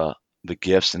all the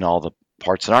gifts and all the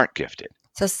parts that aren't gifted.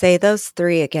 So say those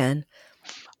three again.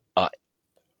 Uh,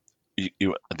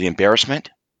 the embarrassment,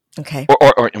 Okay.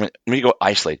 or when you go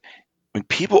isolate, when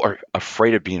people are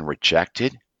afraid of being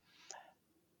rejected,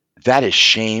 that is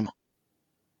shame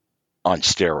on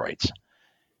steroids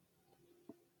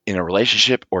in a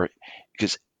relationship, or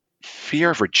because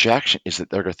fear of rejection is that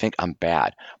they're going to think I'm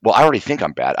bad. Well, I already think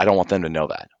I'm bad. I don't want them to know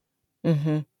that.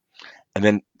 Mm-hmm. And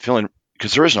then feeling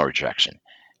because there is no rejection,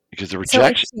 because the So rejection,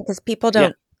 interesting because people yeah,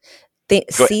 don't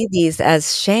go ahead. see these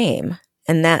as shame,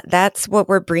 and that's what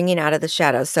we're bringing out of the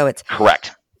shadows. So it's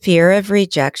Correct. fear of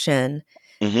rejection,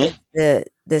 Mm-hmm. it's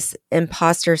this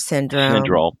imposter syndrome,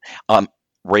 Syndrome,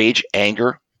 rage,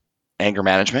 anger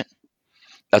management.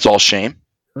 That's all shame.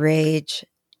 rage,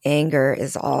 anger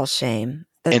is all shame.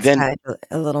 And Let's then, dive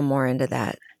a little more into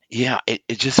that. yeah, it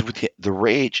just with the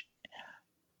rage,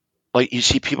 like you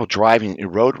see people driving in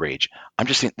road rage. I'm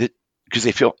just saying that because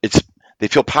they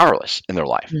feel powerless in their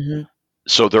life, Mm-hmm.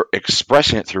 so they're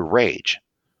expressing it through rage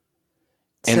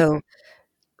and So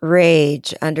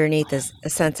rage underneath is a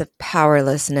sense of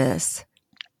powerlessness.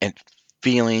 and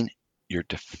feeling you're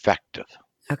defective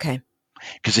Okay.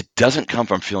 because it doesn't come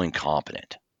from feeling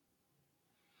competent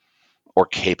or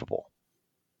capable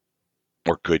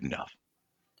or good enough.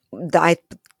 I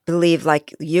believe,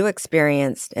 like you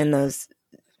experienced in those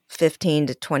 15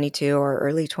 to 22 or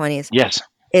early 20s, Yes,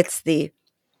 it's the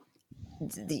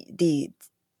the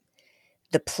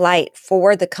the plight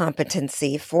for the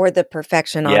competency, for the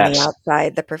perfection on the yes,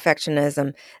 outside, the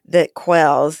perfectionism that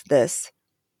quells this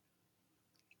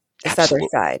other absolutely.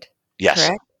 side, Yes,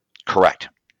 correct? correct.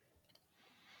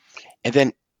 And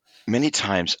then many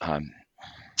times,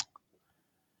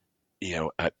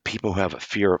 people who have a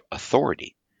fear of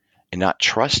authority and not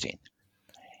trusting,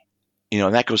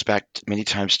 and that goes back many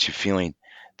times to feeling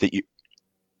that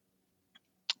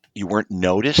you weren't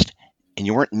noticed, and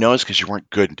you weren't noticed because you weren't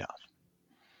good enough.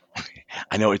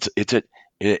 I know it,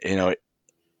 you know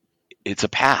it's a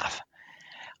path,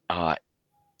 uh,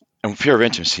 and fear of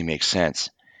intimacy makes sense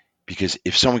because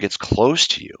if someone gets close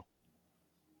to you,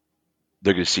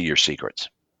 they're going to see your secrets.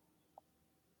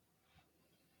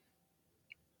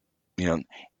 You know,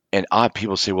 and odd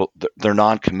people say, well, they're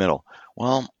non-committal.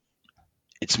 Well,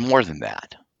 it's more than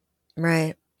that.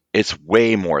 Right. It's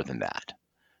way more than that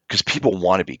because people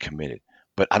want to be committed,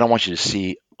 but I don't want you to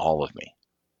see all of me.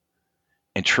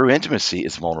 And true intimacy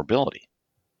is vulnerability.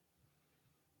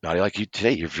 Not like you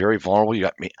today. You're very vulnerable. You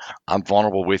got me. I'm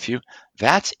vulnerable with you.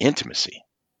 That's intimacy.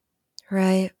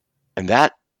 Right. And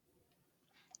that,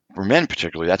 for men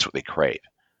particularly, that's what they crave.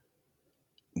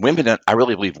 Women, I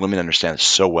really believe women understand this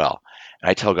so well. And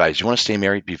I tell guys, you want to stay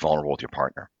married, be vulnerable with your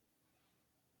partner.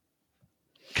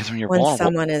 Because when you're When vulnerable,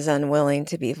 someone is unwilling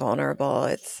to be vulnerable,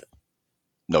 it's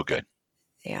no good.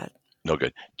 yeah, No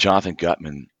good. Jonathan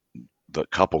Gutman, the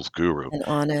couples guru, and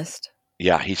honest.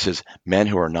 yeah, he says men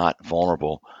who are not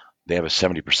vulnerable, they have a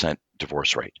 70%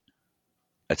 divorce rate.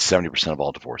 That's 70% of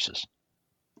all divorces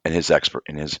in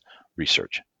his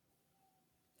research.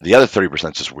 The other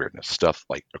 30% is just weirdness stuff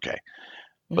like, okay.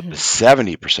 But the Mhm.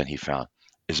 70% he found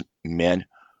is men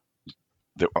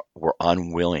that were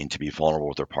unwilling to be vulnerable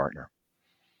with their partner.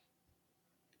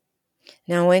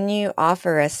 Now, when you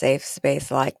offer a safe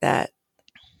space like that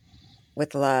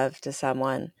with love to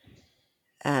someone,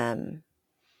 um,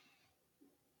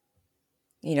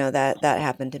 that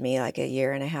happened to me like a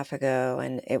year and a half ago,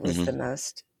 and it was the Hmm.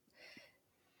 most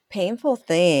painful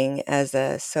thing as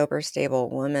a sober, stable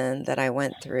woman that I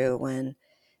went through when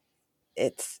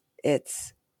it's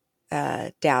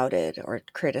doubted or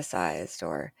criticized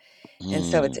and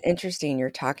so it's Mm, interesting you're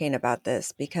talking about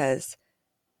this because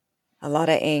a lot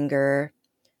of anger,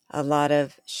 a lot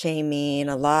of shaming,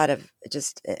 a lot of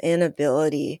just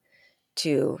inability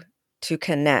to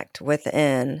connect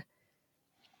within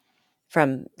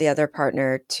from the other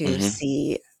partner to hmm.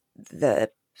 see the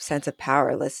sense of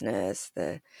powerlessness,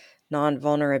 the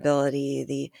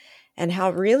non-vulnerability, and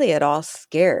how really it all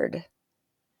scared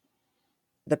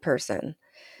the person.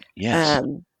 Yes.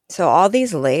 So all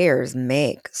these layers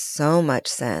make so much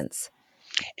sense.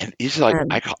 And these are like,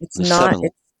 I call It's the not, seven.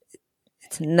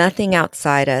 it's nothing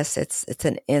outside us. It's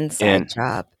an inside And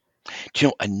job. do you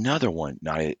know another one?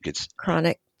 Now it gets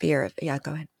Chronic fear of, yeah,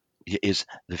 go ahead. is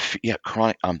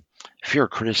chronic fear of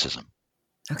criticism.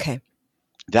 Okay.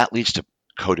 That leads to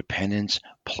codependence,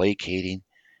 placating,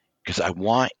 because I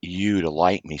want you to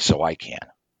like me so I can.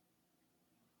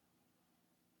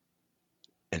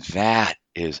 And that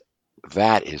is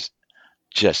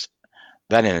just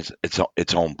that is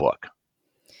its own book.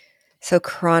 So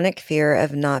chronic fear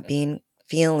of not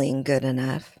feeling good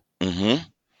enough. Mm-hmm.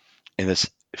 And this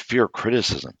fear of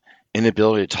criticism,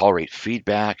 inability to tolerate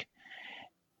feedback.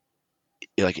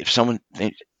 Like if someone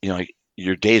thinks, like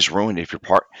your day's ruined if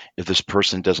this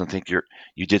person doesn't think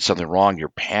you did something wrong, you're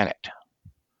panicked.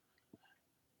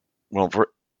 Well,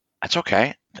 that's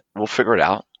okay. We'll figure it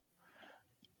out.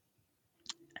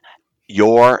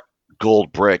 Your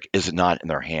gold brick is not in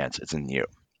their hands; it's in you.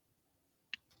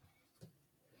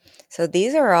 So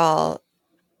these are all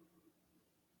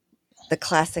the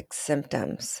classic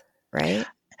symptoms, right?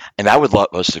 And I would love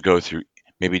us to go through,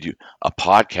 maybe do a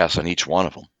podcast on each one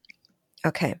of them,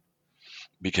 Okay.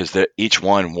 because each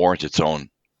one warrants its own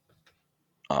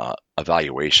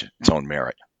evaluation, its own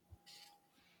merit.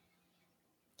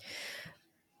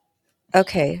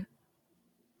 Okay.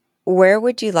 Where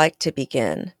would you like to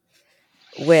begin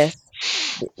with?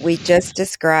 We just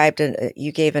described, and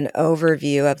you gave an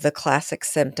overview of the classic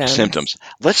symptoms. Symptoms.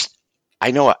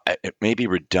 I know it may be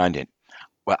redundant,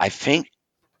 but I think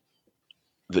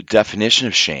the definition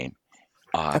of shame,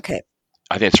 Okay.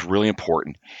 I think it's really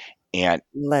important. And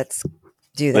Let's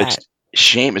do but that.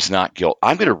 shame is not guilt.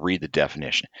 I'm going to read the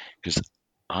definition because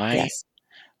Yes.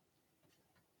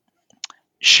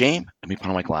 shame. Let me put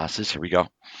on my glasses. Here we go.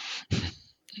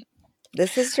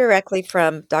 This is directly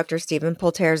from Dr. Stephan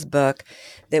Poulter's book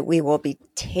that we will be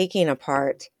taking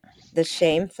apart, The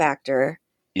Shame Factor.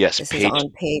 Yes, This is page. on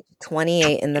page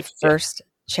 28 in the Yeah, first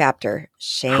chapter.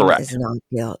 Shame is correct. not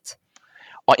guilt.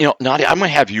 Nadia, I'm going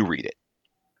to have you read it.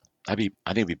 I think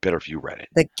it'd be better if you read it.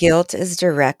 The guilt is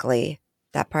directly,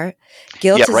 that part, Yeah,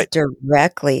 guilt is right.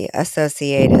 directly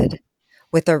associated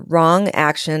with a wrong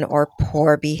action or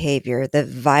poor behavior that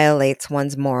violates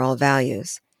one's moral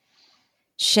values.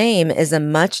 Shame is a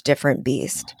much different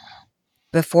beast.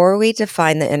 Before we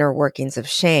define the inner workings of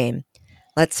shame,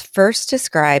 let's first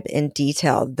describe in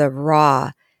detail the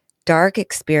raw, dark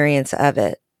experience of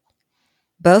it.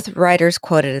 Both writers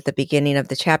quoted at the beginning of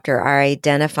the chapter are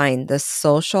identifying the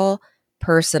social,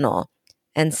 personal,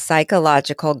 and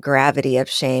psychological gravity of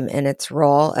shame and its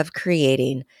role of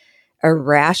creating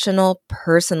irrational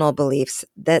personal beliefs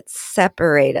that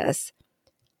separate us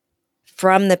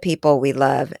from the people we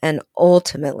love and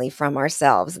ultimately from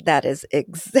ourselves. That is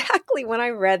exactly when I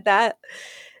read that.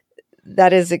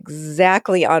 That is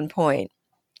exactly on point.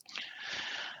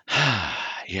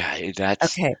 Yeah,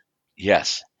 that's Okay.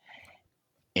 yes.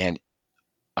 And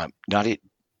Nadia,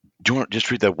 do you want to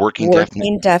just read the working definition?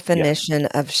 Working Yeah. definition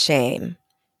of shame.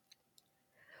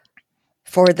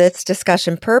 For this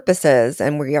discussion purposes,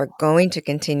 and we are going to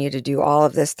continue to do all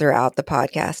of this throughout the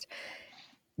podcast,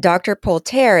 Dr.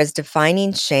 Poulter is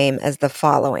defining shame as the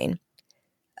following: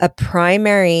 a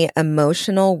primary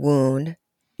emotional wound,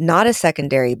 not a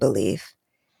secondary belief,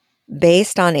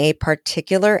 based on a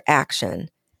particular action,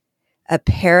 a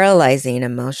paralyzing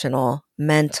emotional,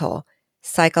 mental,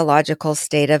 psychological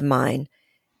state of mind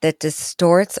that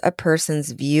distorts a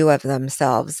person's view of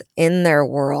themselves in their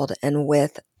world and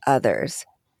with others,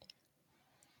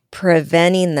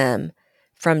 preventing them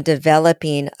from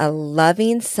developing a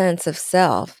loving sense of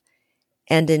self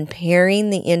and impairing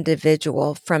the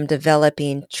individual from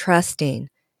developing trusting,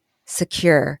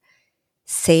 secure,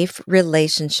 safe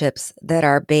relationships that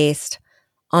are based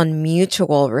on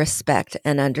mutual respect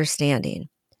and understanding.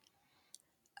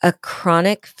 A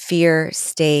chronic fear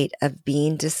state of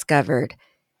being discovered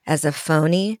as a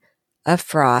phony, a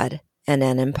fraud, and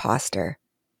an imposter.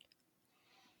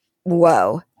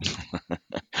 Whoa.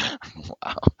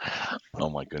 Wow. Oh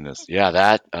my goodness.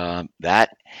 Yeah, I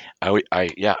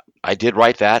did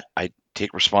write that. I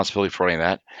take responsibility for writing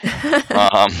that.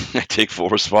 I take full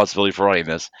responsibility for writing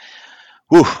this.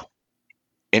 Whew.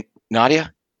 And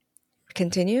Nadia,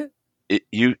 Continue?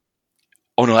 you.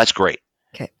 Oh no, that's great.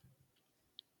 Okay.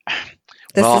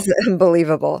 This Well, is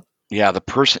unbelievable. yeah, the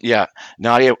person. Yeah,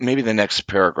 Nadia. Maybe the next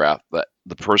paragraph, but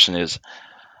the person is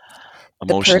The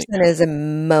emotionally. person is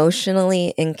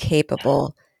emotionally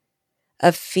incapable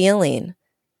of feeling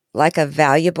like a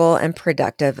valuable and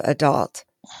productive adult,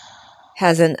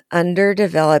 has an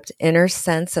underdeveloped inner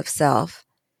sense of self,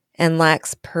 and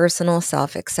lacks personal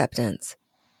self-acceptance.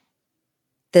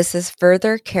 This is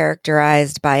further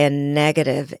characterized by a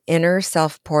negative inner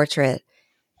self-portrait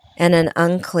and an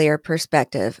unclear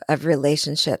perspective of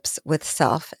relationships with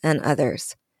self and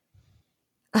others.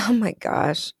 Oh my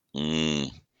gosh.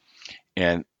 And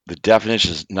the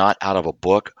definition is not out of a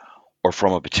book or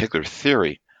from a particular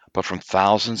theory, but from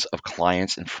thousands of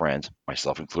clients and friends,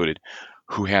 myself included,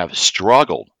 who have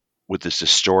struggled with this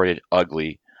distorted,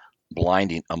 ugly,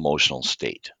 blinding emotional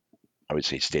state. I would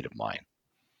say state of mind.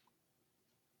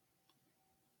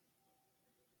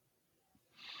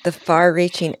 The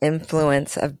far-reaching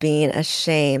influence of being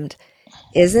ashamed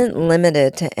isn't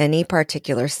limited to any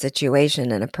particular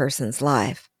situation in a person's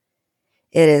life.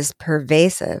 It is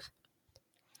pervasive.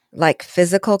 Like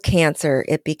physical cancer,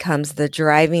 it becomes the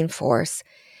driving force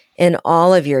in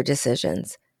all of your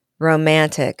decisions: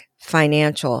 romantic,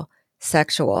 financial,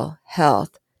 sexual,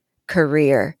 health,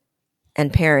 career,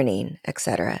 and parenting,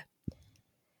 etc.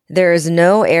 There is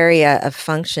no area of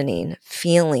functioning,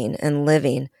 feeling, and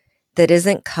living that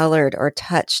isn't colored or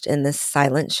touched in this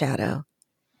silent shadow.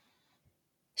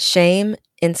 Shame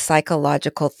in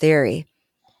psychological theory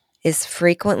is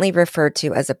frequently referred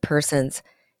to as a person's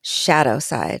shadow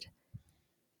side,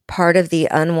 part of the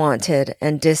unwanted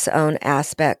and disowned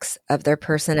aspects of their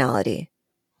personality.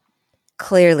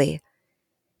 Clearly,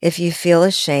 if you feel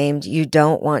ashamed, you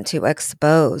don't want to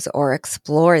expose or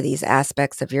explore these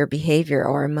aspects of your behavior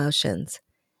or emotions.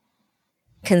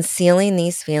 Concealing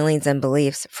these feelings and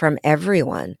beliefs from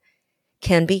everyone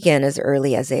can begin as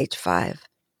early as age 5.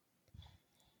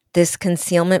 This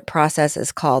concealment process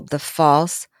is called the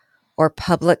false or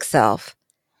public self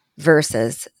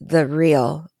versus the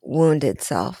real wounded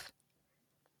self.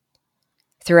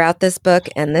 Throughout this book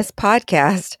and this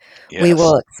podcast, we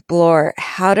will explore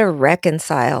how to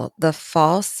reconcile the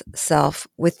false self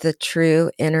with the true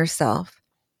inner self.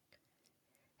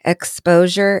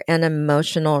 Exposure and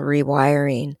emotional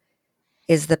rewiring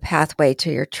is the pathway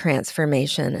to your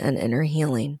transformation and inner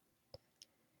healing.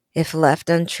 If left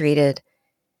untreated,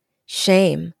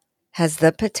 shame has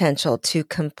the potential to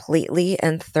completely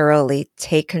and thoroughly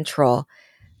take control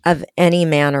of any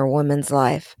man or woman's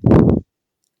life.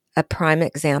 A prime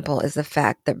example is the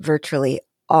fact that virtually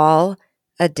all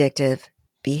addictive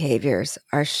behaviors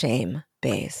are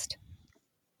shame-based.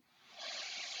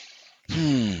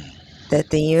 That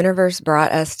the universe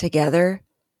brought us together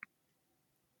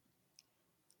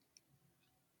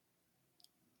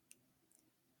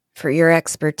for your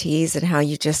expertise and how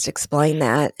you just explained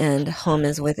that, and home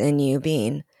is within you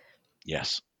being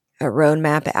a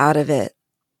roadmap out of it,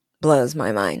 blows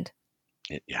my mind.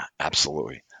 Yeah,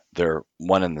 absolutely. They're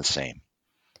one and the same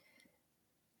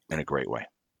in a great way.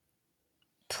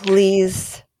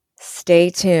 Please stay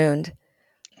tuned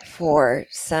for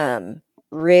some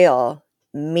real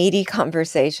meaty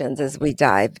conversations as we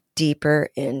dive deeper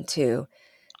into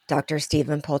Dr.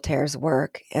 Stephan Poulter's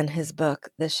work and his book,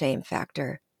 The Shame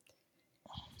Factor.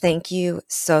 Thank you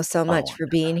so much for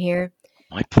being here.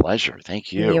 My pleasure.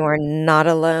 Thank you. You are not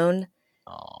alone.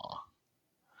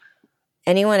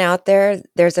 Anyone out there,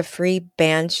 there's a free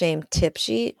band shame tip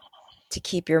sheet to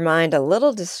keep your mind a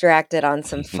little distracted on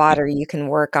some fodder you can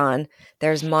work on.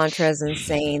 There's mantras and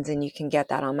sayings, and you can get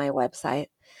that on my website.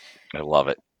 I love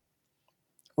it.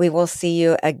 We will see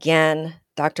you again,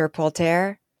 Dr.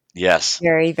 Poulter. Yes.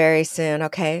 Very, very soon,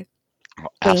 okay?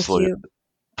 Absolutely. Thank you.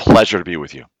 Pleasure to be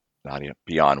with you, Nadia,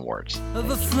 beyond words.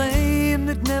 Of a flame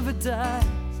that never dies.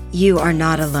 You are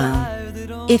not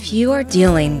alone. If you are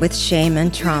dealing with shame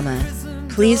and trauma,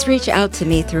 please reach out to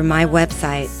me through my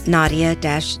website,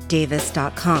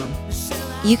 nadia-davis.com.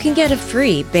 You can get a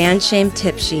free band shame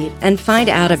tip sheet and find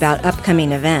out about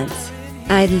upcoming events.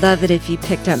 I'd love it if you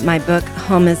picked up my book,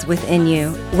 Home is Within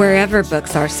You, wherever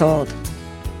books are sold.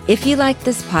 If you like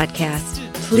this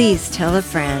podcast, please tell a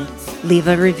friend, leave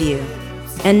a review,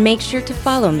 and make sure to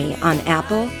follow me on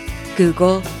Apple,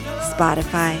 Google,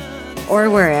 Spotify, or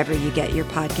wherever you get your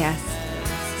podcasts.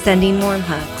 Sending warm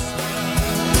hugs.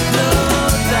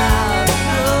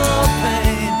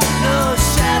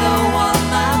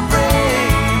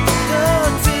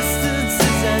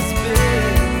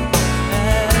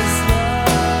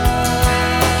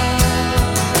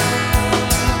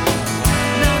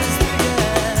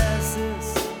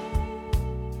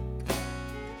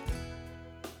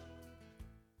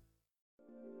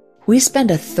 We spend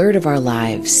a third of our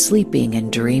lives sleeping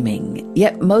and dreaming,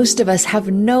 yet most of us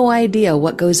have no idea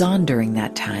what goes on during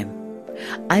that time.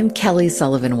 I'm Kelly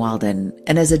Sullivan Walden,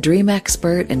 and as a dream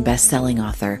expert and best-selling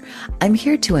author, I'm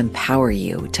here to empower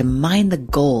you to mine the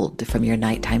gold from your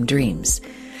nighttime dreams.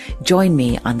 Join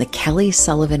me on the Kelly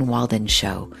Sullivan Walden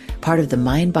Show, part of the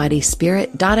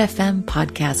MindBodySpirit.fm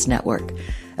podcast network,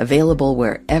 available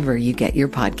wherever you get your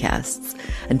podcasts.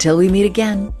 Until we meet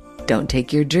again, don't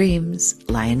take your dreams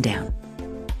lying down.